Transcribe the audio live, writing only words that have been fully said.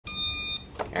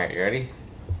Alright, you ready?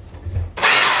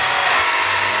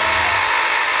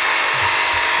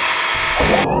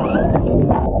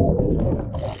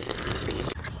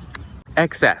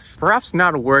 Excess. Perhaps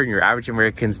not a word in your average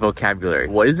American's vocabulary.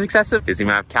 What is excessive? Is the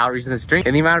amount of calories in this drink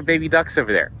and the amount of baby ducks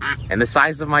over there and the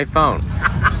size of my phone.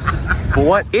 But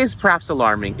what is perhaps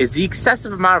alarming is the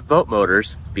excessive amount of boat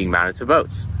motors being mounted to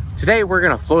boats. Today we're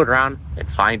gonna float around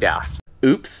and find out.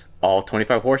 Oops, all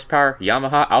 25 horsepower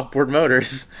Yamaha outboard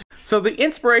motors. So the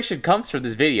inspiration comes for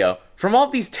this video from all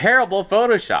these terrible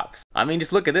photoshops. I mean,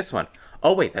 just look at this one.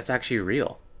 Oh wait, that's actually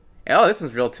real. Oh, this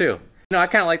one's real too. You know, I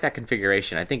kind of like that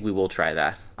configuration. I think we will try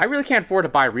that. I really can't afford to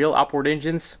buy real outboard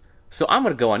engines, so I'm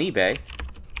gonna go on eBay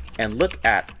and look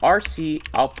at RC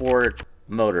outboard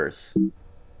motors.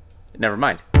 Never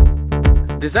mind.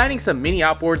 Designing some mini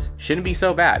outboards shouldn't be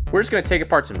so bad. We're just gonna take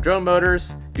apart some drone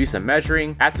motors, do some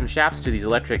measuring, add some shafts to these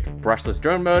electric brushless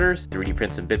drone motors, 3D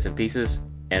print some bits and pieces,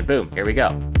 and boom, here we go.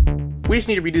 We just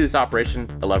need to redo this operation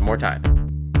 11 more times.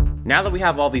 Now that we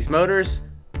have all these motors,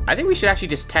 I think we should actually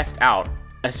just test out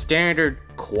a standard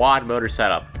quad motor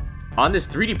setup on this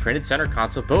 3D printed center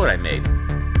console boat I made.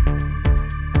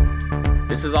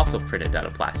 This is also printed out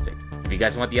of plastic. If you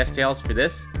guys want the STLs for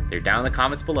this, they're down in the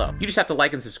comments below. You just have to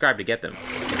like and subscribe to get them.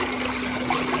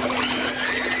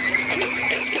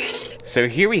 So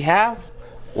here we have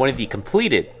one of the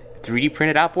completed 3D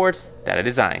printed outboards that I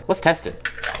designed. Let's test it.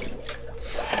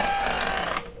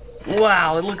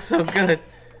 Wow, it looks so good.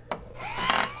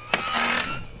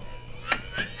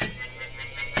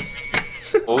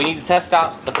 Well, we need to test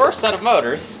out the first set of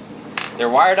motors. They're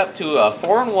wired up to a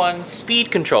 4-in-1 speed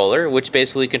controller, which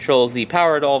basically controls the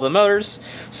power to all the motors.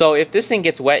 So if this thing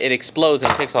gets wet, it explodes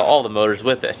and takes out all the motors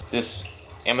with it. This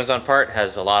Amazon part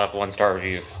has a lot of 1-star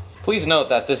reviews. Please note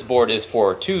that this board is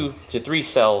for 2 to 3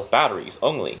 cell batteries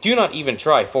only. Do not even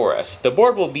try 4S. The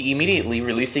board will be immediately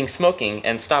releasing smoking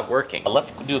and stop working. Let's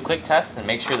do a quick test and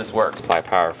make sure this works. Apply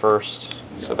power first.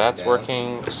 So that's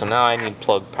working. So now I need to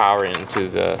plug power into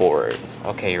the board.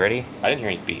 Okay, you ready? I didn't hear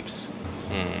any beeps.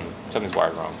 Something's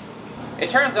wired wrong.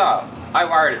 It turns out I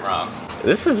wired it wrong.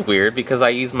 This is weird because I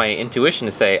use my intuition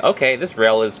to say, okay, this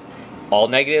rail is all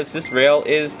negatives, this rail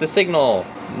is the signal.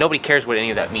 Nobody cares what any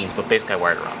of that means, but basically I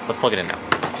wired it wrong. Let's plug it in now.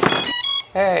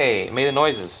 Hey, it made the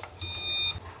noises.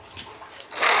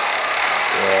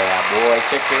 Yeah, boy,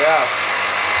 check it out.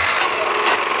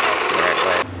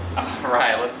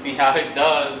 Alright, let's see how it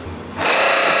does.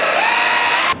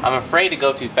 I'm afraid to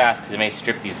go too fast because it may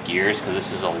strip these gears because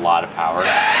this is a lot of power.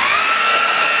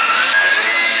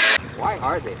 Why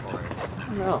are they orange? I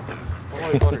don't know. I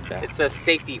always wondered that. It's a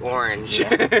safety orange.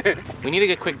 We need to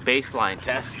get a quick baseline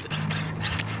test.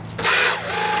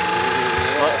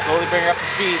 Well, slowly bring her up to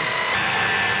speed.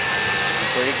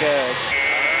 Pretty good.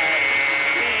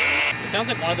 It sounds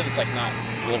like one of them is like not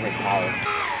delivering power.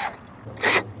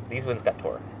 These ones got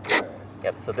torque.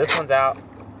 Yep, so this one's out,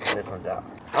 and this one's out.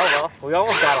 Oh well, we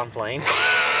almost got on plane.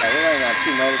 Yeah, we're running on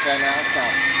 2 motors right now. It's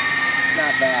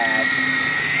not bad.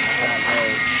 Not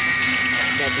great.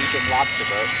 Can't beat this lobster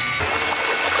boat.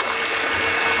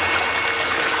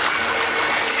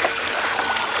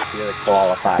 You're the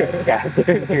qualified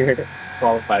captain here.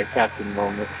 Qualified captain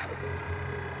moment.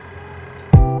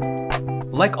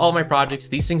 Like all my projects,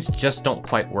 these things just don't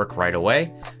quite work right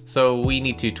away, so we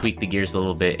need to tweak the gears a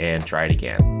little bit and try it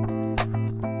again.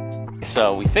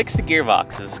 So we fixed the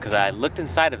gearboxes because I looked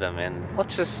inside of them and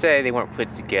let's just say they weren't put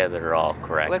together all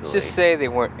correctly. Let's just say they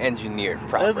weren't engineered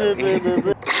properly.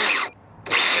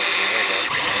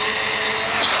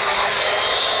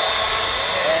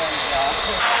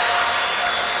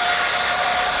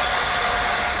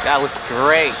 That looks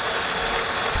great.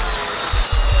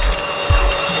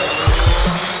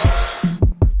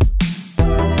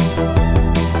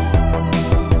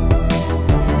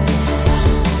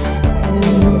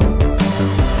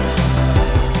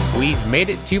 Made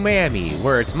it to Miami,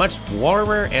 where it's much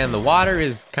warmer and the water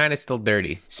is kind of still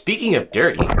dirty. Speaking of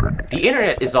dirty, the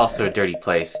internet is also a dirty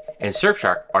place, and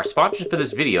Surfshark, our sponsor for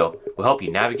this video, will help you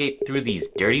navigate through these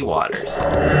dirty waters.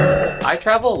 I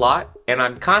travel a lot, and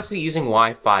I'm constantly using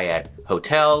Wi-Fi at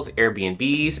hotels,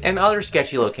 Airbnbs, and other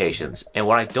sketchy locations. And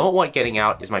what I don't want getting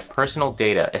out is my personal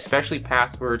data, especially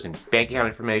passwords and bank account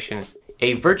information.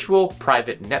 A virtual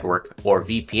private network, or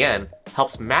VPN,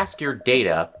 helps mask your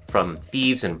data from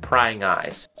thieves and prying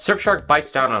eyes. Surfshark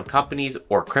bites down on companies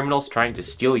or criminals trying to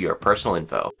steal your personal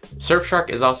info.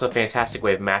 Surfshark is also a fantastic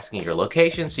way of masking your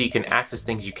location so you can access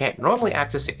things you can't normally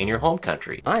access in your home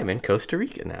country. I'm in Costa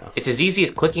Rica now. It's as easy as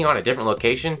clicking on a different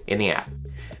location in the app.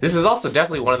 This is also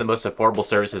definitely one of the most affordable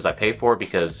services I pay for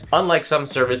because, unlike some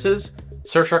services,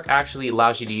 Surfshark actually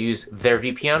allows you to use their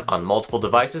VPN on multiple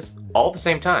devices all at the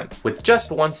same time with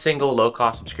just one single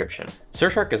low-cost subscription.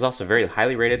 Surfshark is also very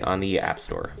highly rated on the App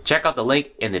Store. Check out the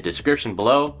link in the description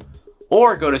below,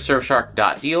 or go to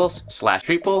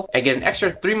surfshark.deals/Sripol and get an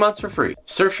extra 3 months for free.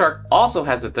 Surfshark also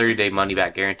has a 30-day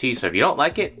money-back guarantee, so if you don't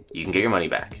like it, you can get your money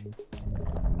back.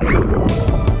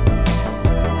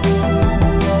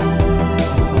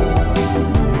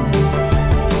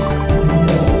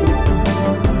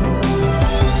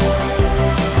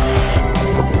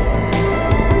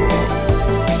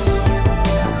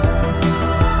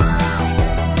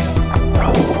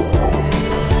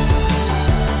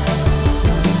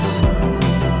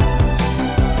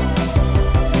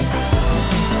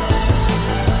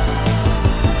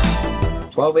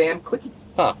 AM quickie.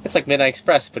 Huh, it's like Midnight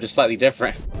Express, but just slightly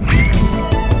different.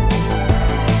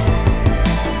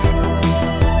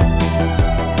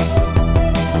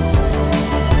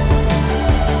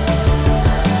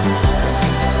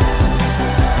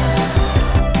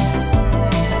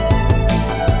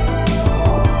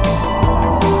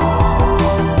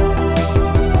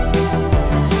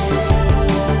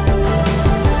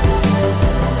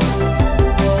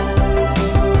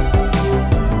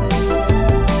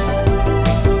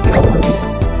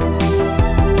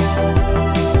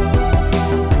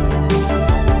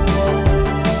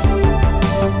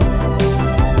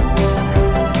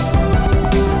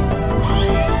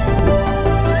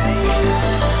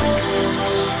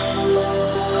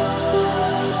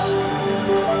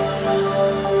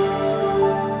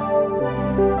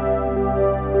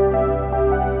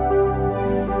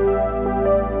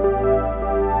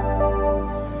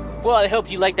 Well, I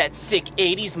hope you like that sick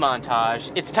 80s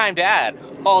montage. It's time to add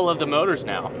all of the motors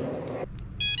now.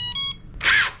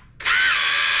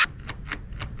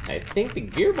 I think the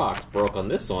gearbox broke on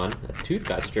this one. A tooth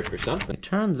got stripped or something. It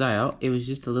turns out it was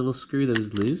just a little screw that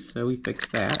was loose, so we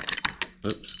fixed that.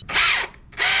 Oops.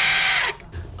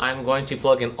 I'm going to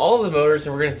plug in all of the motors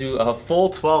and we're going to do a full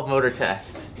 12 motor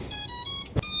test.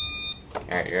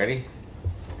 Alright, you ready?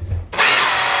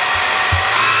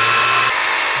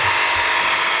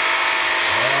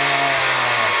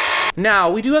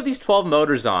 Now, we do have these 12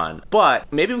 motors on, but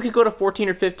maybe we could go to 14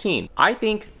 or 15. I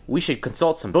think we should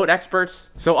consult some boat experts,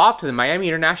 so off to the Miami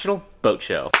International Boat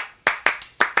Show.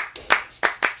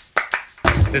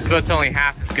 This boat's only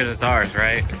half as good as ours,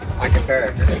 right? I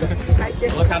compare.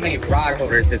 Look how many rod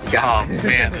holders it's got. Oh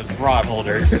man, those rod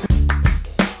holders.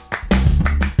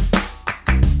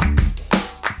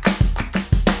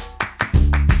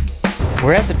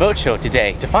 We're at the boat show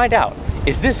today to find out,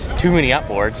 is this too many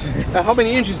outboards? How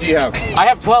many inches do you have? I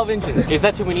have 12 inches. Is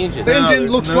that too many inches? The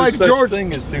engine looks like George.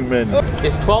 Thing is too many.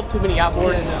 Is 12 too many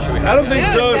outboards? I don't think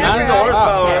so. Not at all.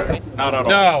 Horsepower. Not at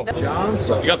all. No.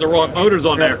 Johnson. You got the wrong motors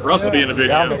on there for us to be in the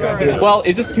video. Well,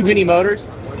 is this too many motors?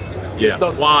 Yeah,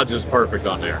 the Lodge is perfect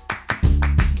on there.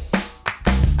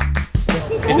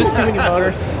 Is this too many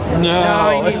motors?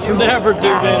 No, it's never too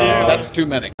many. That's too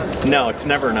many. No, it's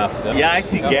never enough. Yeah, I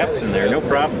see gaps in there. No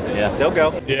problem. Yeah. They'll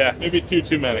go. Yeah, maybe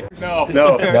too many. No.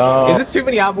 Is this too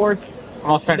many outboards?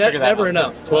 I'm trying to figure that out. Never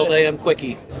enough. 12 AM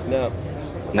quickie. No.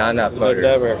 Not enough motors.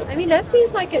 Never. I mean, that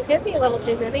seems like it could be a little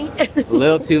too many. A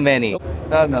little too many.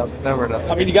 Not enough. Never enough.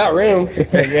 I mean, you got room.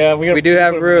 Yeah, We do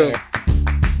have room.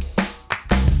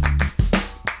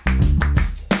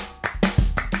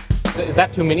 Is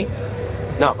that too many?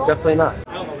 No, definitely not.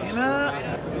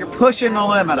 You're pushing the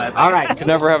limit, I think. All right. Can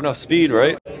never have enough speed,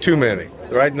 right? Too many.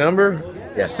 The right number?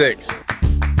 Yeah. 6.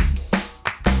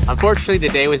 Unfortunately, the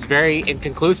day was very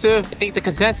inconclusive. I think the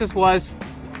consensus was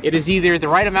it is either the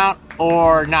right amount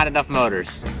or not enough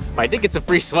motors. But I think it's a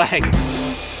free swag.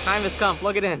 Time has come.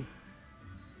 Plug it in.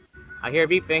 I hear a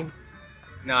beeping.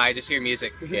 No, I just hear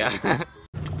music. Yeah.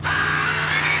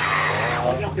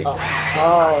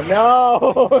 Oh,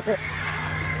 no.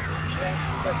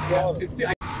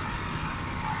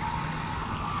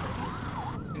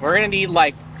 We're gonna need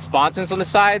like sponsons on the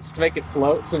sides to make it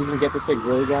float so we can get this thing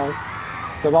really going.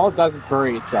 Because all it does is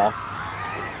bury itself.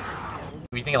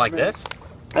 You think like this?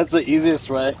 That's the easiest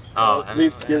way. Oh, At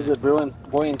least gives it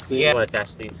buoyancy. Yeah. We'll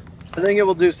attach these. I think it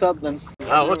will do something.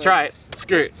 Oh, we'll try it.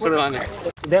 Screw it. Put it on there.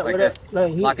 Like this.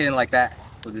 Lock it in like that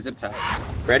with the zip tie.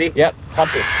 Ready? Yep.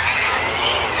 Pump it.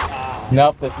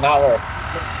 Nope, does not work.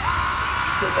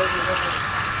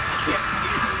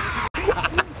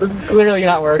 This is clearly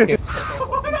not working.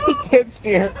 He can't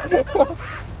steer.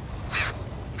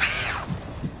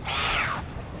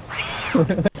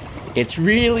 It's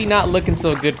really not looking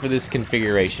so good for this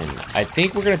configuration. I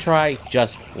think we're gonna try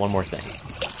just one more thing.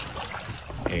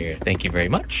 Here, thank you very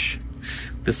much.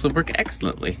 This will work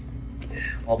excellently.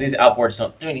 Well, these outboards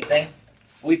don't do anything.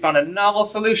 We found a novel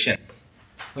solution.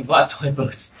 We bought toy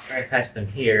boats. We're gonna attach them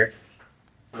here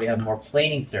So we have more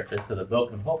planing surface so the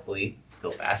boat can hopefully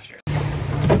go faster.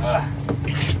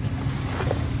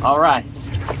 All right.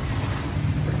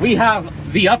 We have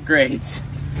the upgrades.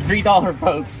 $3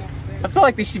 boats. I feel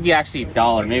like they should be actually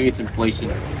 $1. Maybe it's inflation,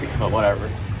 but whatever.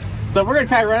 So we're gonna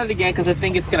try to run it again because I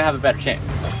think it's gonna have a better chance.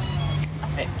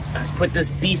 Hey, let's put this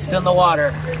beast in the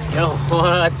water. No,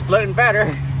 it's floating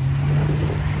better.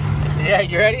 Yeah,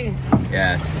 you ready?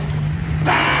 Yes.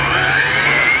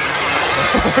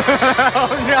 Oh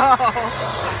no!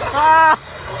 Ah!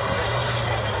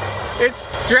 It's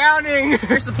drowning!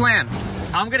 Here's the plan.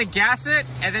 I'm gonna gas it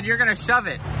and then you're gonna shove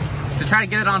it to try to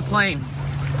get it on plane.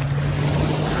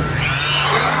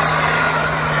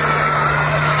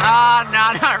 Ah,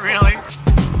 no, not really.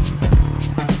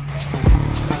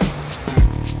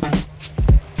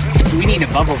 We need a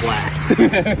bubble blast.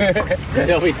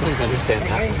 Nobody's going to understand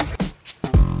that.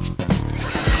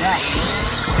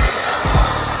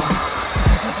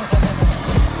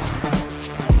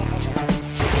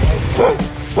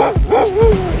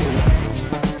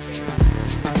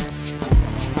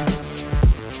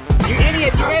 You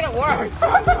idiot, you made it worse.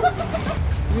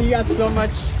 We got so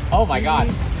much. Oh my god.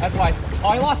 That's why. Oh,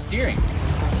 I lost steering.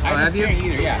 I didn't steering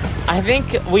either, yeah. I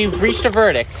think we've reached a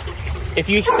verdict. If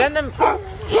you extend them.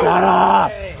 Shut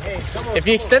up! If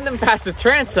you extend them past the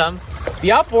transom, the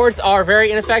outboards are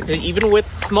very ineffective, even with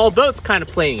small boats kind of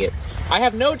playing it. I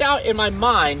have no doubt in my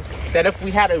mind that if we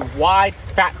had a wide,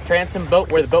 fat transom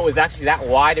boat where the boat was actually that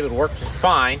wide, it would work just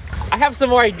fine. I have some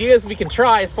more ideas we can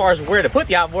try as far as where to put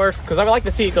the outboards, because I would like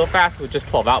to see it go fast with just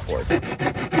 12 outboards.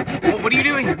 What are you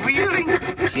doing? What are you doing?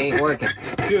 She ain't working.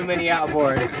 Too many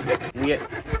outboards.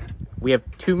 We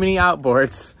have too many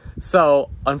outboards, so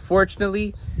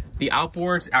unfortunately, the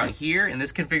outboards out here in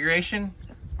this configuration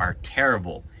are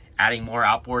terrible. Adding more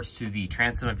outboards to the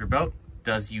transom of your boat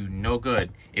does you no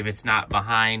good if it's not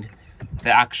behind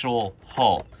the actual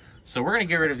hull. So we're gonna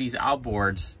get rid of these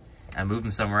outboards and move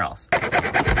them somewhere else.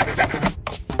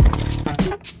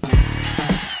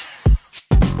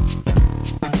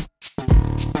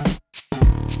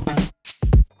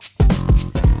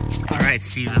 All right,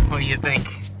 Steven, what do you think?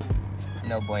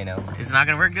 No bueno. Is it not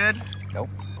gonna work good? Nope.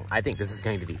 I think this is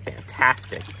going to be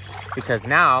fantastic because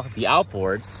now the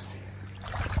outboards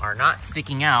are not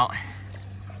sticking out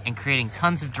and creating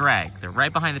tons of drag. They're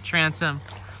right behind the transom,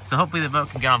 so hopefully the boat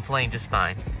can get on plane just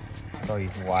fine. Oh,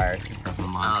 these wires.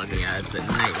 Oh yeah, it's a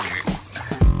nightmare.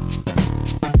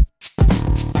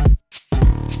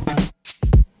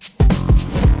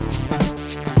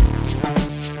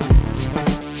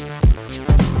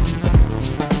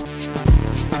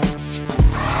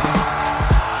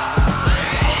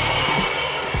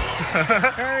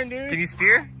 Turn, dude. Can you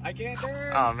steer? I can't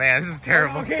turn. Oh man, this is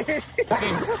terrible. Okay. Go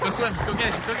swim, go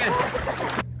get it, go get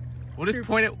it. We'll just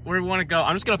point it where we want to go.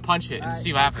 I'm just gonna punch it and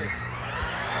see what happens.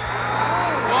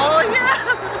 Oh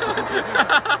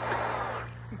yeah!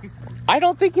 I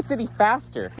don't think it's any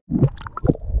faster.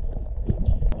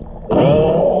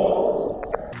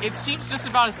 It seems just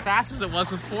about as fast as it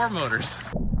was with 4 motors.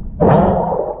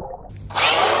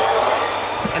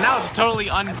 And now it's totally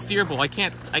unsteerable. I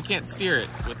can't steer it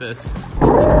with this.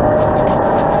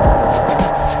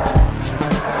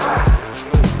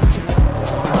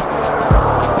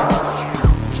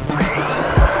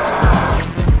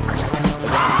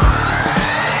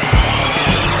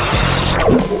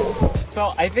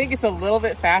 So I think it's a little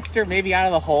bit faster, maybe out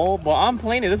of the hole, but on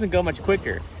plane it doesn't go much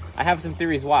quicker. I have some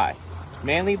theories why.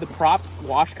 Mainly the prop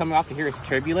wash coming off of here is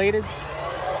turbulated.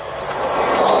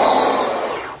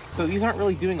 So these aren't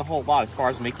really doing a whole lot as far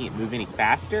as making it move any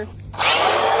faster.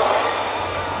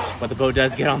 But the boat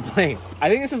does get on plane. I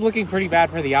think this is looking pretty bad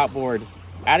for the outboards.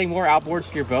 Adding more outboards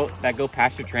to your boat that go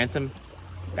past your transom,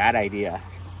 bad idea.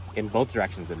 In both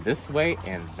directions, in this way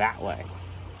and that way.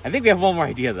 I think we have one more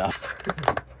idea though.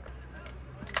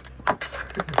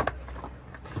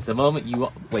 The moment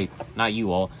you, wait, not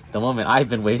you all, the moment I've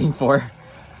been waiting for,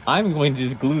 I'm going to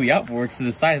just glue the outboards to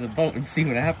the side of the boat and see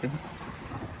what happens.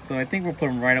 So I think we'll put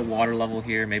them right at water level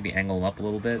here, maybe angle them up a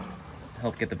little bit,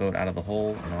 help get the boat out of the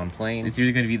hole and on plane. It's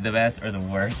either going to be the best or the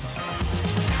worst.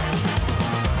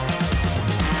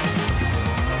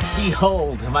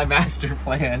 Behold my master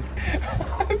plan.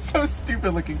 It's so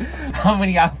stupid looking. How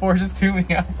many outboards is too many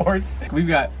outboards? We've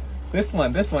got this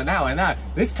one now, and that.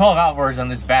 There's 12 outboards on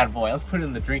this bad boy. Let's put it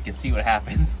in the drink and see what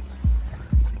happens.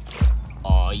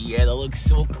 Oh yeah, that looks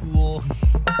so cool.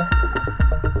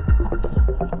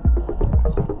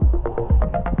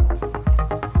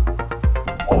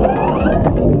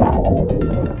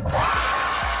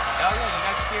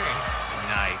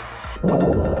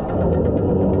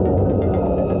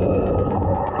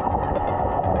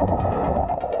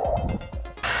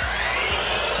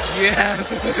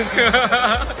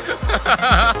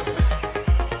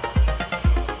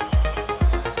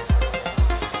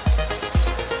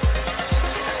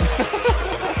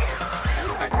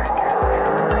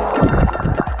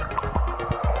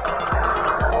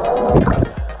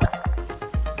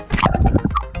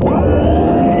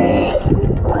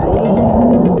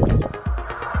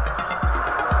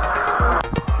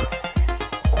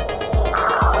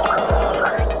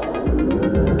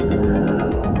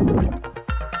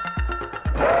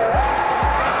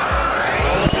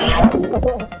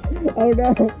 Oh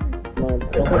no.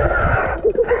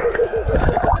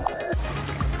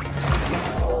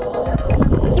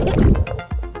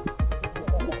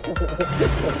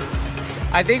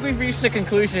 I think we've reached a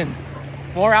conclusion.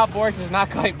 More outboards is not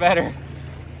quite better.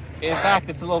 In fact,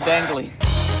 it's a little dangly.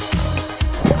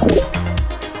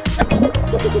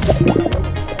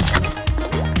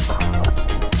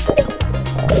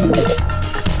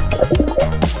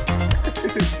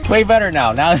 Way better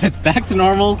now. Now that it's back to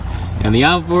normal and the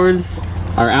outboards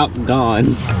are out and gone.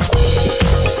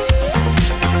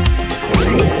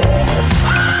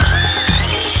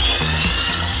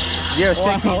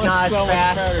 060's not as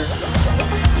fast.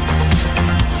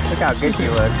 Look how good she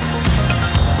looks.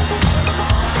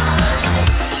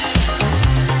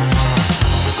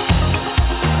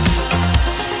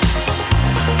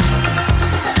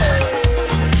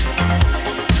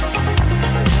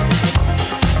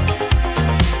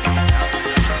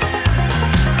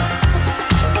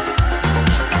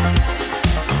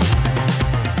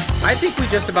 I think we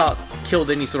just about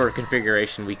killed any sort of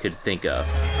configuration we could think of.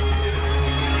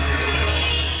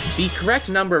 The correct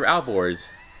number of outboards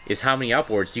is how many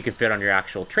outboards you can fit on your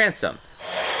actual transom.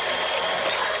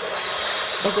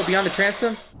 Don't go beyond the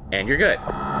transom, and you're good.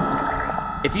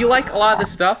 If you like a lot of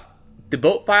this stuff, the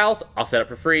boat files I'll set up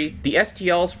for free. The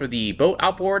STLs for the boat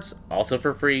outboards also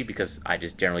for free because I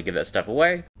just generally give that stuff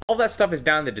away. All that stuff is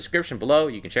down in the description below.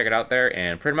 You can check it out there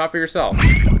and print them out for yourself.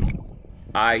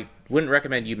 I wouldn't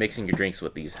recommend you mixing your drinks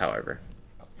with these, however.